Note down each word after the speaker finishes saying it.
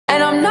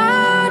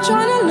you're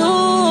trying to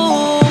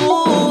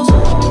lose.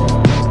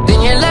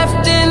 Then you're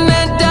left in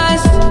the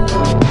dust,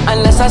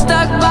 unless I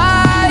stuck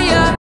by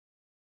you.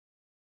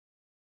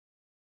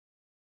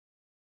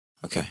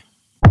 Okay.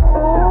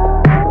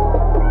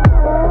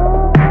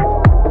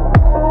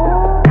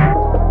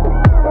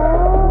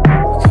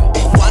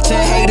 Watching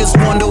haters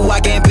wonder why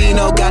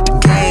Gambino got the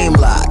game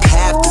locked.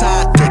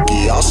 Half-tied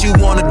thicky, all she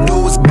wanna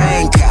do is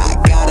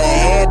Bangkok. Got her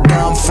hair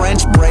done,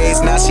 French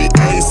braids, now she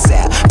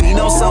ASAP.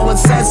 Bino so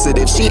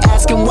insensitive, she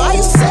asking why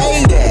you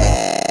say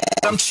that.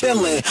 I'm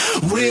chillin',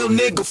 real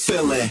nigga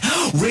feelin',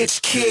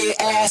 rich kid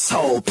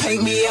asshole,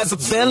 paint me as a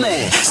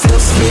villain. Still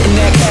spittin'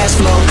 that cash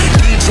flow,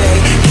 DJ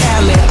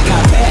Khaled. I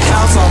got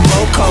penthouse on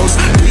Locos,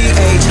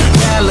 PH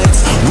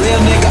balance. Real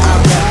nigga, I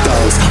rep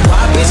those.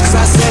 Why bitch? Cause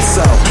I said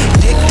so.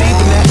 Dick deep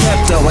in that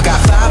Pepto. I got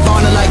 5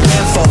 on it like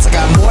Ben folks. I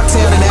got more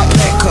tail than that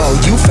Petco.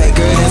 You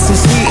faker than some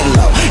sweet and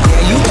low.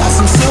 Yeah, you got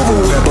some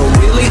silverware, but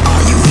really,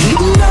 are you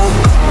eating low?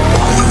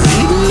 Are you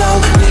eating low?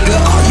 Nigga,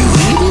 are you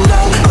eating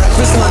low?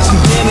 Breakfast, lunch, and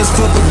dinners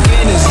for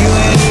beginners. You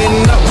ain't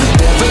eating low.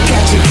 Never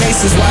catching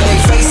cases while they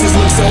faces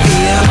look so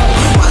emo.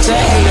 Watch a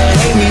hater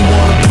hate me,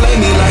 wanna play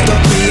me like a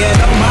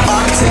piano. My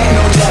architect,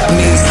 no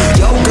Japanese.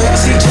 Yo, girl,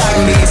 she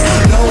Chinese.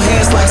 No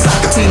hands like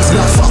Socrates.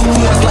 No fuck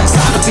boys like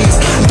Socrates.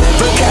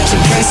 Never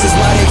catching cases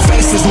while they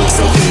faces look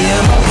so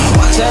emo.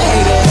 Watch a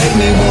hater hate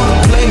me, wanna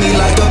play me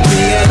like a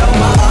piano.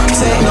 My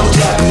architect, no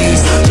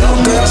Japanese. Yo,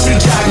 girl, she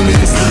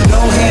Chinese.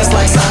 No hands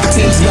like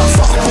Socrates. No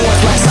fuck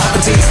boys like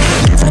Socrates.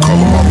 Different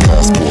color my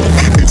passport,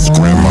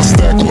 Instagram my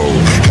stack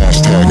load,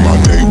 hashtag my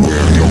day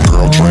wear, your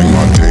girl drank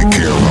my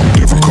daycare. I'm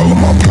different color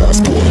my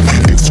passport,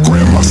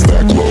 Instagram my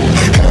stack load,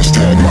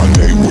 hashtag my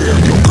day wear,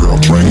 your girl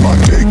drank my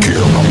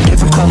daycare. I'm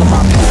different color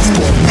my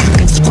passport,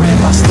 Instagram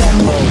my stack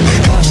load,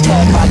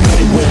 hashtag my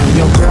day wear,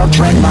 your girl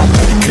drank my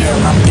daycare.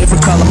 I'm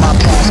different color my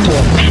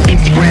passport,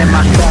 Instagram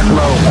my stack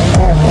load,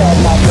 hashtag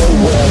my day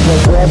wear, your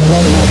girl drank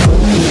my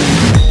daycare.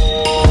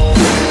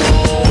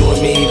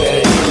 Doing me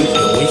better than you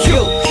doing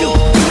you.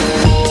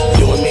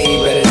 Doing me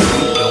better than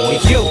you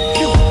doing you.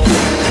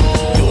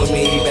 Doing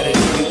me better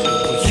than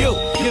you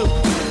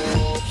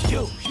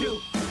doing you.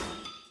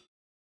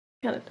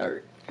 Kind of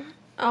dark.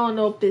 I don't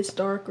know if it's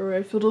dark or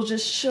if it'll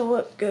just show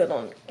up good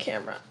on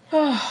camera.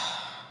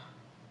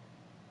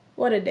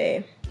 What a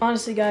day.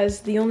 Honestly,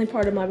 guys, the only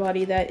part of my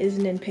body that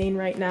isn't in pain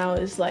right now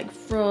is like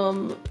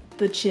from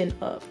the chin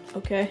up,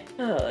 okay?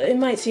 It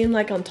might seem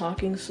like I'm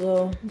talking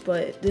slow,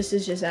 but this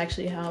is just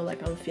actually how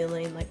like I'm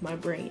feeling. Like my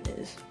brain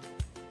is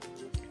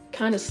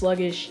kind of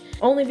sluggish,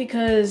 only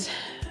because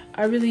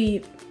I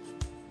really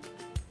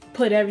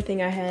put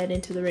everything I had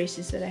into the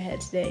races that I had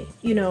today.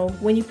 You know,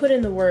 when you put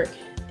in the work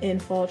in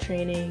fall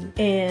training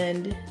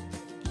and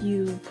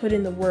you put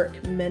in the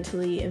work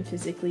mentally and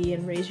physically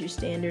and raise your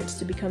standards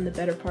to become the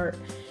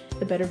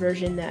better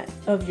version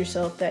of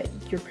yourself that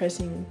you're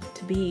pressing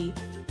to be,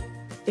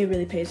 it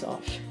really pays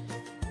off,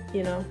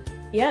 you know?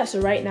 Yeah, so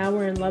right now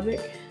we're in Lubbock.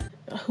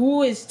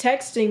 Who is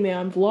texting me?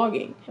 I'm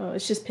vlogging. Oh,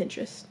 it's just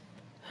Pinterest.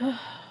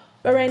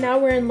 But right now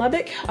we're in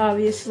Lubbock,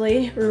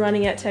 obviously. We're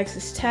running at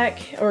Texas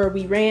Tech, or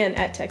we ran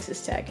at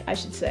Texas Tech, I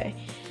should say.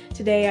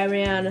 Today I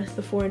ran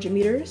the 400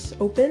 meters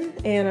open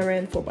and I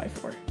ran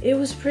 4x4. It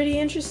was pretty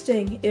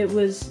interesting. It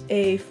was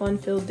a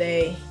fun-filled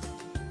day.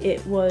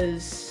 It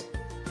was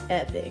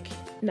epic.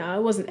 No,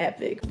 it wasn't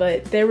epic,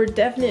 but there were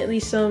definitely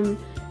some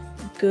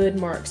good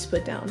marks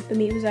put down. The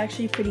meet was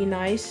actually pretty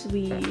nice.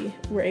 We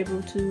were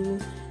able to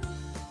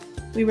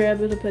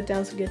put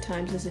down some good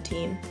times as a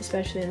team,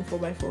 especially in the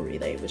 4x4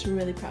 relay, which I'm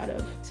really proud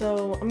of.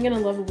 So I'm gonna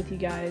level with you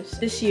guys.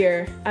 This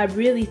year, I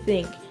really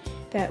think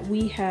that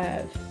we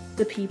have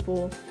the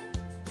people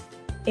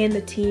and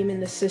the team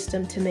and the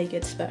system to make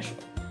it special.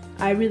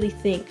 I really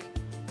think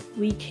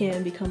we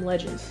can become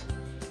legends.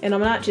 And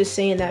I'm not just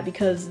saying that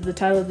because the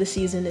title of the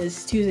season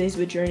is Tuesdays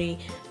with Jurnee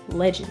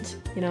Legends,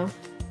 you know?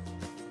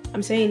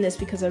 I'm saying this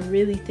because I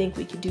really think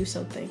we could do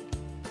something.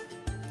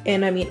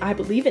 And I mean, I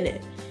believe in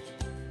it.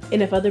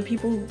 And if other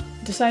people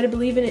decide to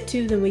believe in it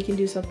too, then we can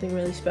do something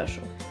really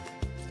special.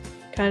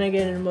 Kind of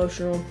getting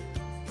emotional.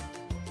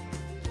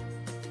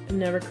 I've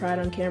never cried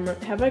on camera.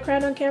 Have I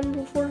cried on camera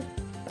before?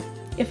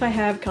 If I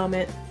have,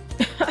 comment.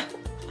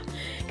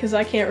 Because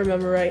I can't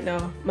remember right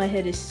now. My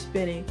head is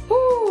spinning.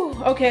 Woo!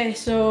 Okay,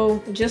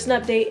 so just an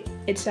update.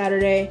 It's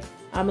Saturday.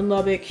 I'm in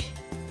Lubbock,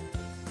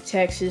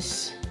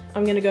 Texas.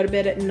 I'm gonna go to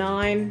bed at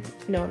 9.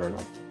 No. I'm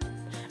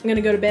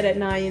gonna go to bed at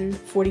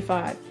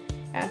 9:45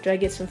 after I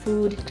get some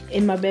food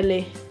in my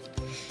belly.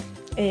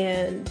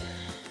 And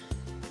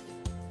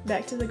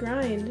back to the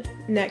grind.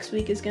 Next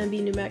week is gonna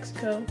be New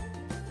Mexico.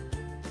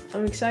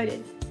 I'm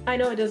excited. I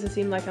know it doesn't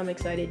seem like I'm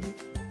excited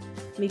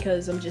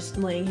because I'm just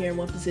laying here in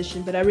one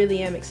position, but I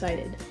really am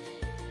excited.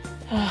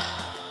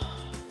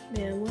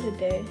 Man, what a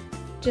day.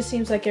 Just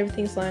seems like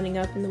everything's lining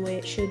up in the way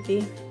it should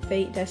be.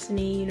 Fate,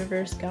 destiny,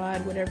 universe,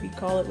 God, whatever you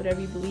call it, whatever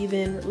you believe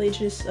in,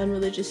 religious,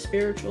 unreligious,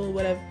 spiritual,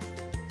 whatever.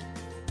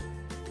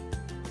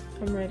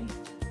 I'm ready.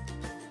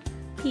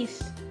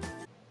 Peace.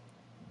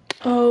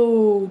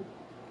 Oh,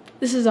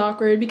 this is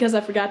awkward because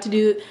I forgot to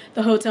do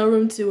the hotel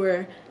room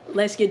tour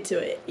let's get to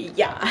it.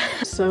 Yeah.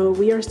 So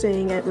we are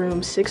staying at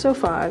room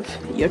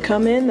 605. You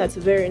come in, that's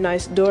a very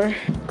nice door.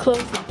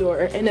 Close the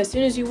door, and as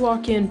soon as you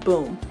walk in,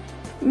 boom.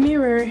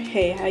 Mirror.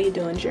 Hey, how you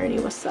doing, Jurnee?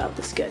 What's up?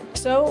 What's good?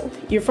 So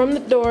you're from the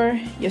door,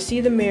 you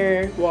see the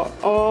mirror, walk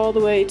all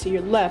the way to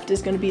your left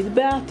is gonna be the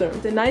bathroom.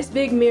 It's a nice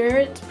big mirror,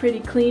 it's pretty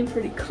clean,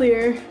 pretty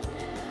clear.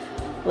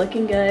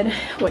 Looking good.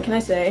 What can I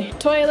say?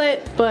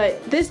 Toilet,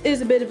 but this is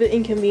a bit of an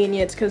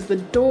inconvenience because the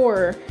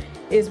door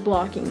is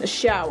blocking the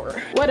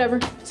shower. Whatever.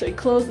 So you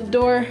close the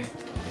door,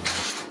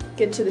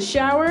 get to the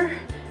shower.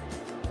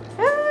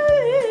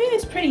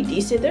 It's pretty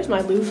decent. There's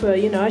my loofah,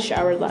 you know, I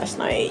showered last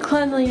night.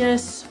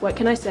 Cleanliness, what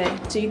can I say?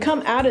 So you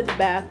come out of the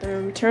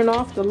bathroom, turn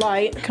off the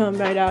light, come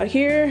right out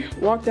here,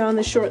 walk down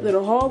this short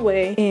little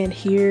hallway, and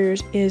here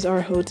is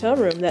our hotel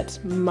room.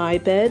 That's my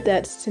bed,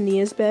 that's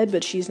Tania's bed,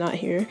 but she's not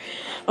here.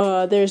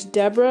 There's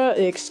Deborah,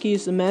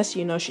 excuse the mess,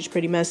 you know she's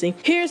pretty messy.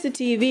 Here's the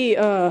TV,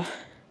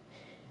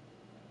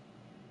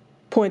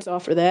 points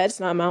off for that,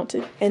 it's not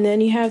mounted. And then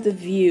you have the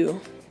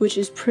view, which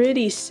is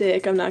pretty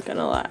sick, I'm not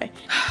gonna lie.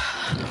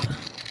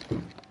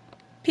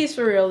 Peace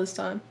for real this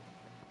time.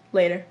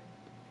 Later.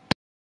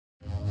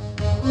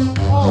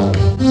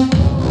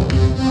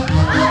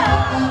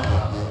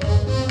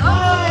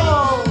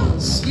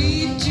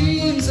 Sweet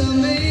dreams are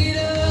made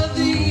of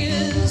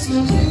these. Who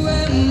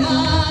am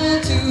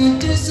I to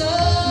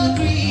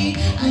disagree?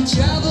 I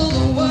travel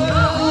the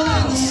world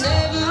in the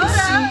 7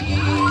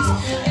 seas.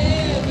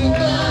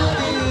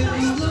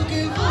 Everybody's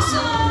looking for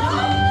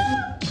something.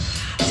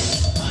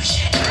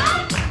 Push it.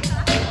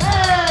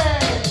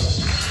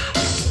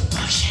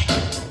 Push it.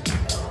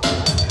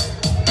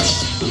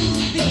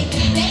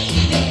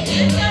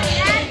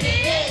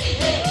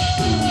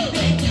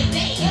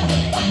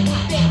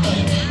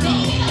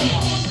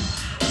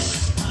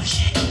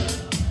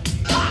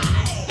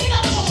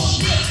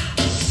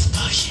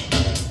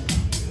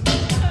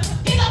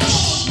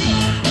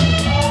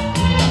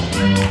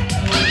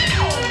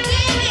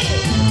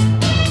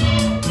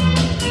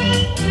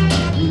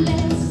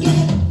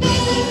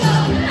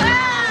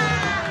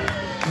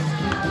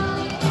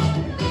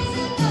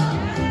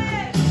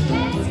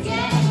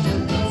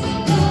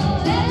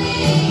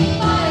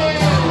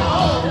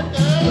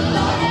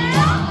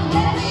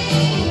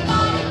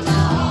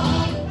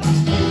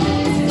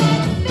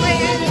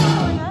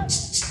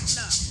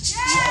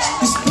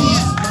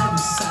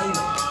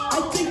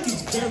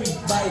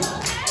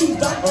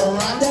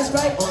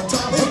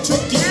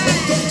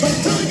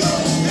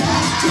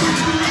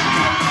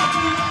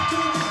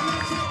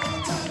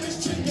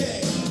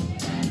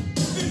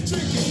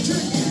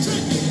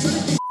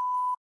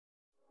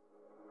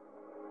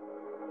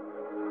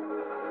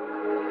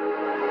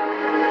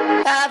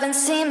 Haven't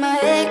seen my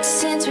ex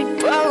since we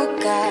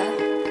broke up.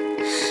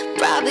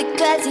 Probably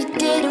cause he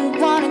didn't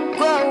wanna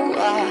grow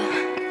up.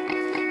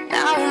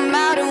 Now I'm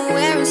out and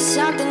wearing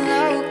something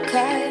low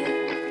cut.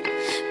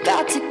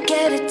 About to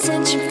get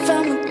attention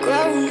from a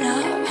grown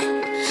up.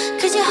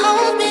 Cause you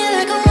hold me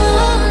like a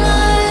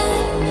woman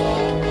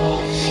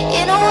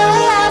in a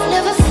way I've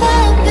never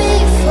felt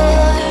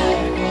before.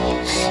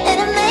 And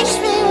it makes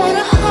me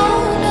wanna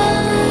hold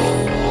on.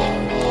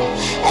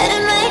 And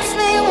it makes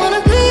me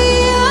wanna be.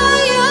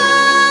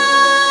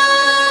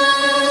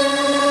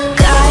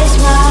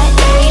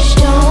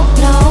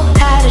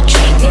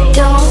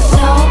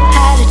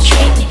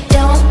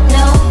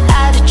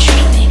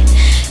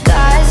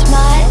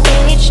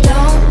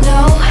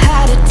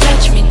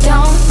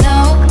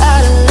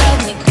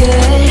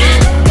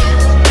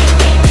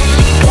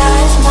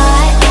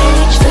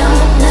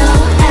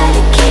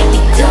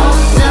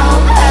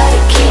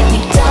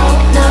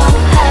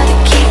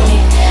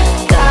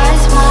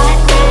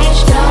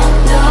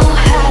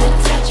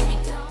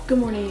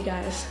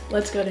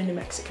 Let's go to New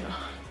Mexico.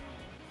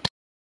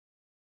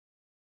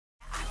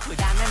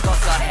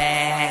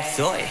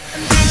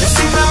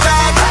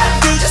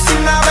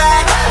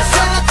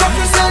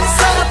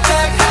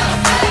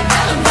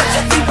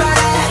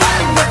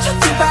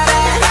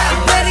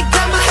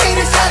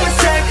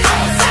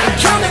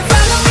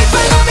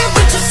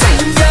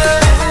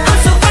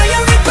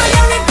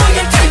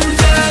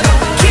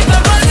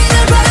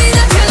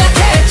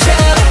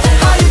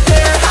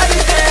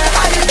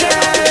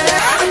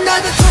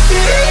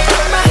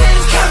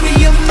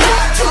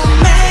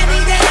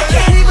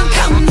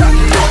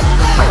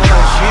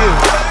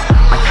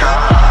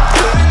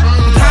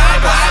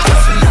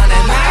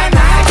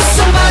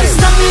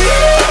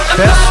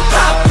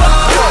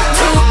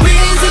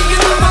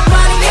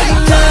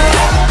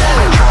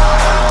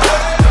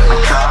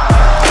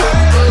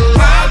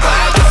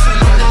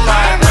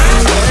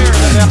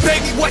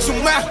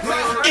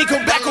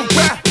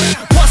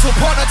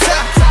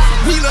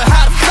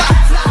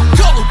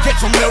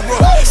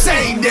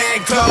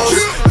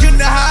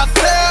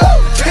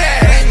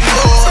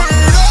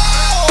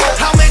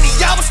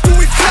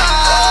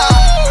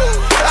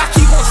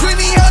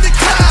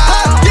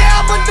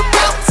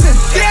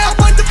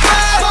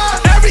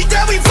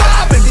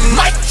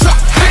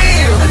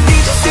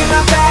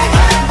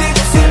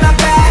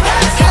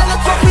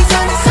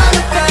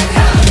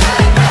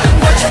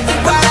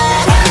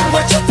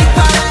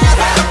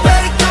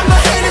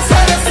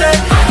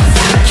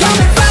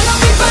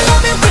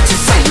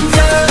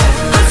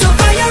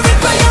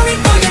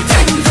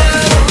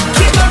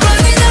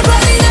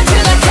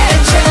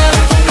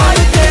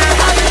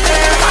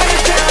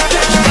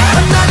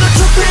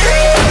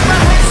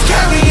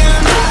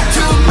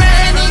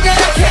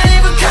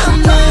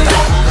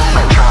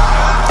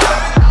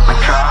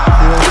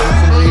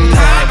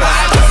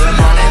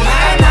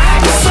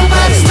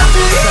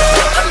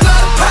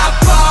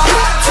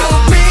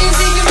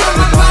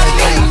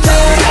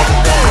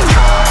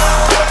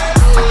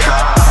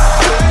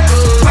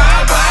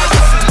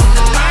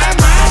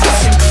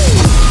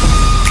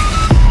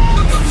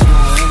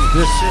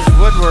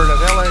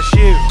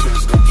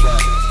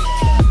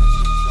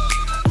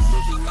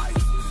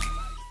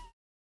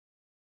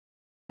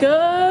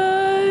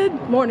 Good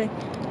morning.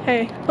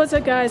 Hey, what's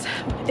up guys?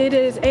 It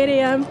is 8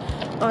 a.m.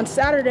 on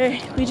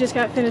Saturday. We just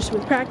got finished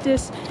with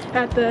practice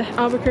at the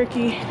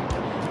Albuquerque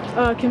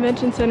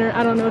Convention Center.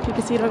 I don't know if you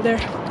can see it over there.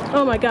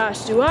 Oh my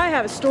gosh, do I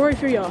have a story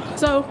for y'all.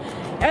 So,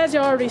 as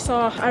y'all already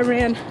saw, I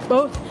ran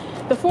both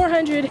the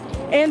 400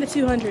 and the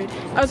 200.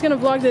 I was gonna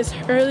vlog this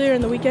earlier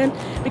in the weekend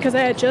because I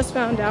had just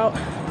found out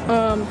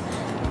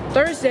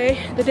Thursday,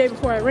 the day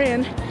before I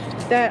ran,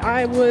 that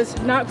I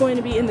was not going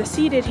to be in the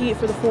seeded heat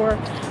for the 4,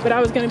 but I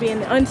was going to be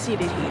in the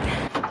unseeded heat.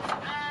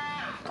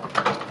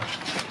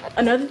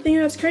 Another thing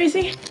that's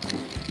crazy,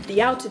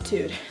 the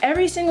altitude.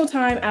 Every single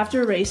time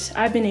after a race,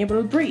 I've been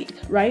able to breathe,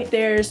 right?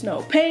 There's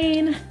no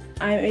pain.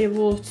 I'm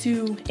able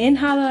to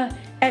inhala,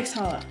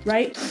 exhala,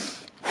 right?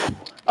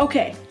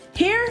 Okay,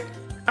 here,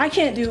 I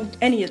can't do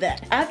any of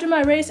that. After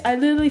my race, I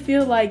literally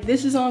feel like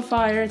this is on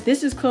fire,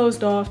 this is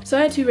closed off. So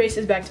I had 2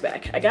 races back to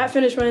back. I got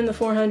finished running the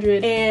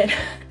 400 and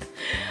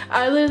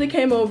I literally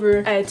came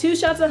over, I had 2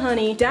 shots of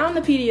honey, down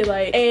the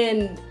Pedialyte,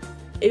 and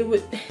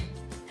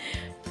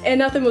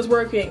nothing was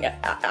working.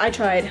 I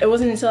tried. It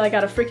wasn't until I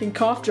got a freaking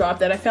cough drop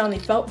that I finally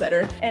felt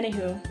better.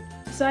 Anywho,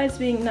 besides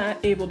being not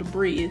able to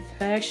breathe,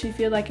 I actually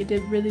feel like I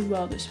did really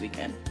well this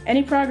weekend.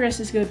 Any progress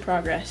is good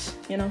progress,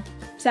 you know?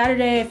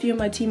 Saturday, a few of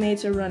my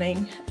teammates are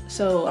running,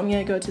 so I'm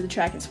gonna go to the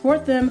track and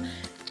support them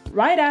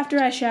right after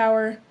I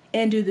shower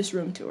and do this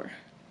room tour.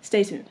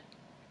 Stay tuned.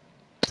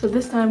 So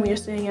this time we are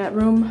staying at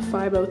room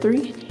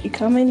 503. You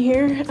come in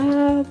here,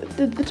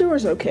 the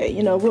door's okay,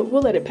 you know,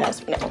 we'll let it pass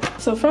for now.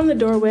 So from the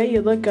doorway,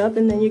 you look up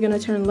and then you're gonna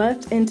turn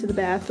left into the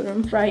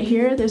bathroom. Right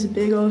here, there's a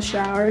big old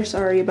shower.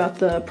 Sorry about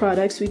the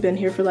products, we've been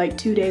here for like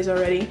 2 days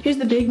already. Here's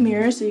the big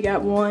mirror, so you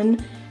got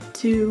 1,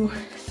 2,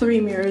 3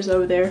 mirrors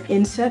over there.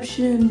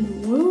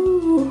 Inception,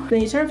 woo.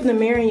 Then you turn from the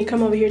mirror and you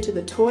come over here to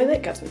the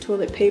toilet. Got some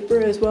toilet paper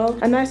as well.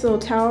 A nice little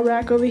towel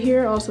rack over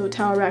here, also a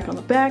towel rack on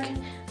the back.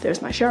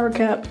 There's my shower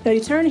cap. Now you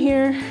turn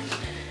here,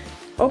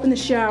 open the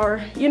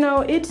shower. You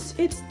know, it's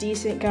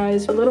decent,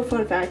 guys. A little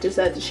fun fact is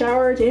that the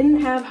shower didn't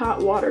have hot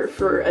water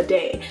for a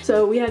day.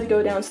 So we had to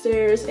go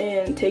downstairs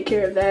and take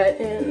care of that.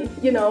 And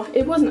you know,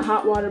 it wasn't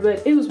hot water,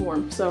 but it was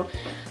warm. So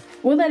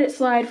we'll let it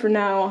slide for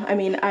now. I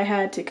mean, I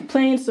had to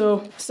complain,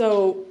 so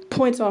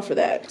points off for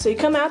that. So you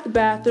come out the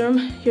bathroom.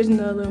 Here's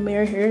another little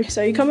mirror here.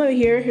 So you come over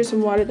here. Here's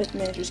some water that the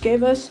managers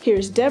gave us.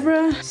 Here's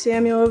Deborah,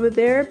 Samuel over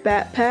there,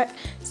 backpack,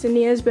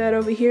 Tania's bed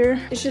over here.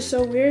 It's just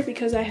so weird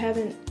because I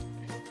haven't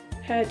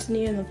had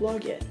Tania in the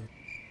vlog yet.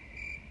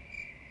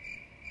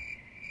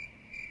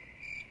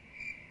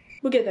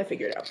 We'll get that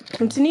figured out.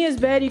 From Tania's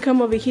bed, you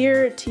come over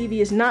here.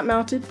 TV is not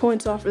mounted,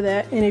 points off for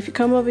that. And if you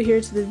come over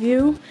here to the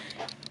view,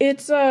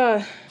 it's,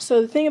 so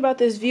the thing about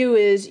this view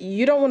is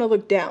you don't want to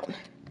look down.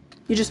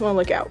 You just want to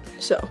look out.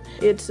 So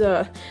it's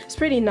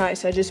pretty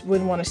nice. I just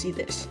wouldn't want to see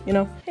this, you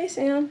know? Hey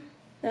Sam,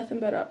 nothing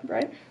but up,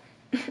 right?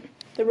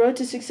 The road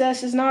to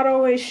success is not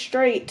always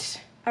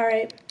straight. All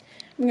right,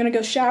 I'm gonna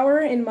go shower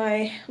in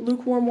my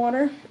lukewarm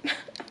water.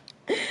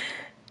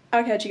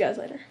 I'll catch you guys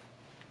later.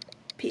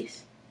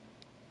 Peace.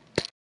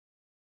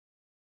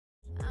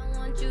 I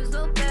want you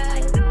so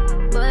bad,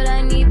 but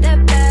I need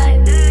that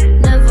bag.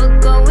 Never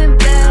going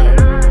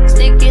back,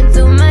 sticking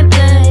to my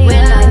plan.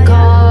 When I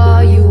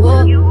call you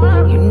up,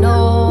 you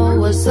know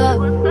what's up.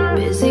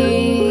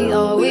 Busy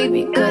all week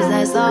because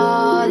that's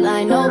all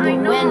I know. But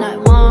when I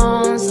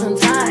want some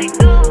time,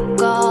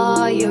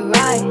 call you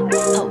right.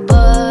 I'll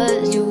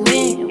buzz you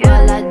in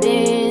while I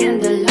dim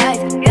the light.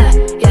 Yeah,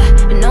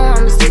 yeah. You know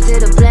I'ma stick to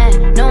the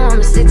plan. No,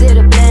 I'ma stick to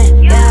the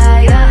plan.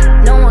 Yeah,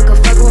 yeah. No one can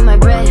fuck with my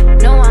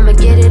bread. No, I'ma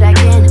get it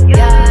again.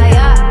 Yeah,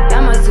 yeah.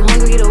 I'm much too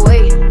hungry to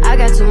wait. I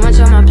got too much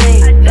on my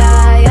plate.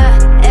 Yeah,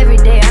 yeah. Every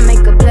day I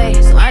make a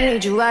play, so I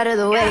need you out of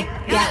the way.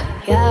 Yeah,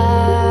 yeah.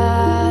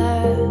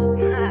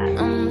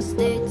 I'ma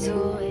stick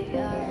to it.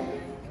 Yeah.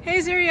 Hey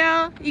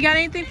Zuriel, you got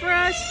anything for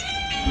us?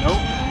 Nope.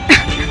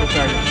 Go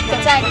Tigers. Go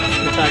Tigers.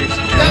 Go Tigers.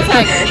 Go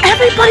Tigers.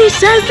 Everybody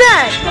says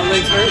that! My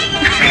legs hurt.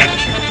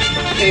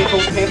 painful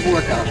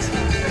workouts.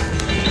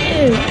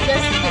 Ew.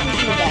 Just give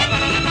me the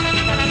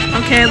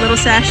back. Okay, a little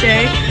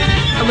sachet,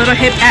 a little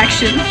hip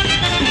action.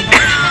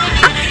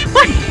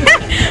 What?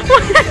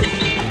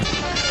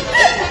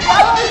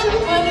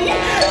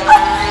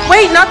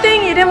 Wait,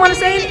 nothing? You didn't want to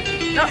say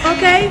anything? No,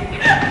 okay.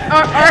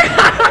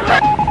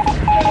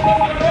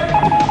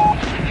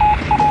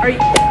 Are you?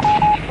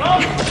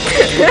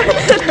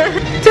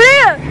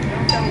 Tania!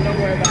 Don't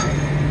worry about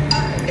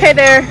it. Hey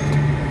there.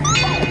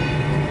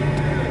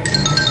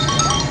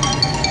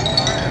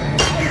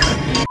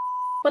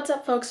 What's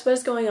up folks, what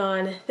is going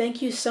on?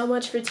 Thank you so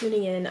much for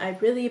tuning in. I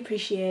really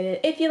appreciate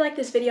it. If you like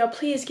this video,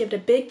 please give it a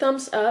big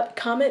thumbs up,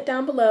 comment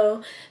down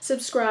below,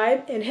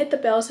 subscribe, and hit the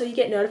bell so you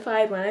get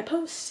notified when I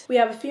post. We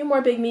have a few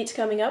more big meets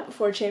coming up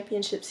before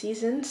championship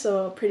season,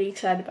 so pretty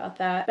excited about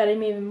that. But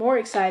I'm even more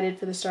excited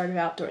for the start of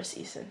outdoor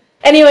season.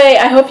 Anyway,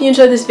 I hope you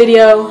enjoyed this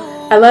video.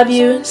 I love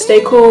you,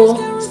 stay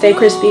cool, stay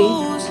crispy.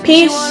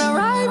 Peace.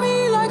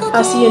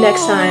 I'll see you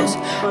next time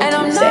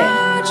on Tuesday.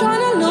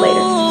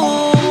 Later.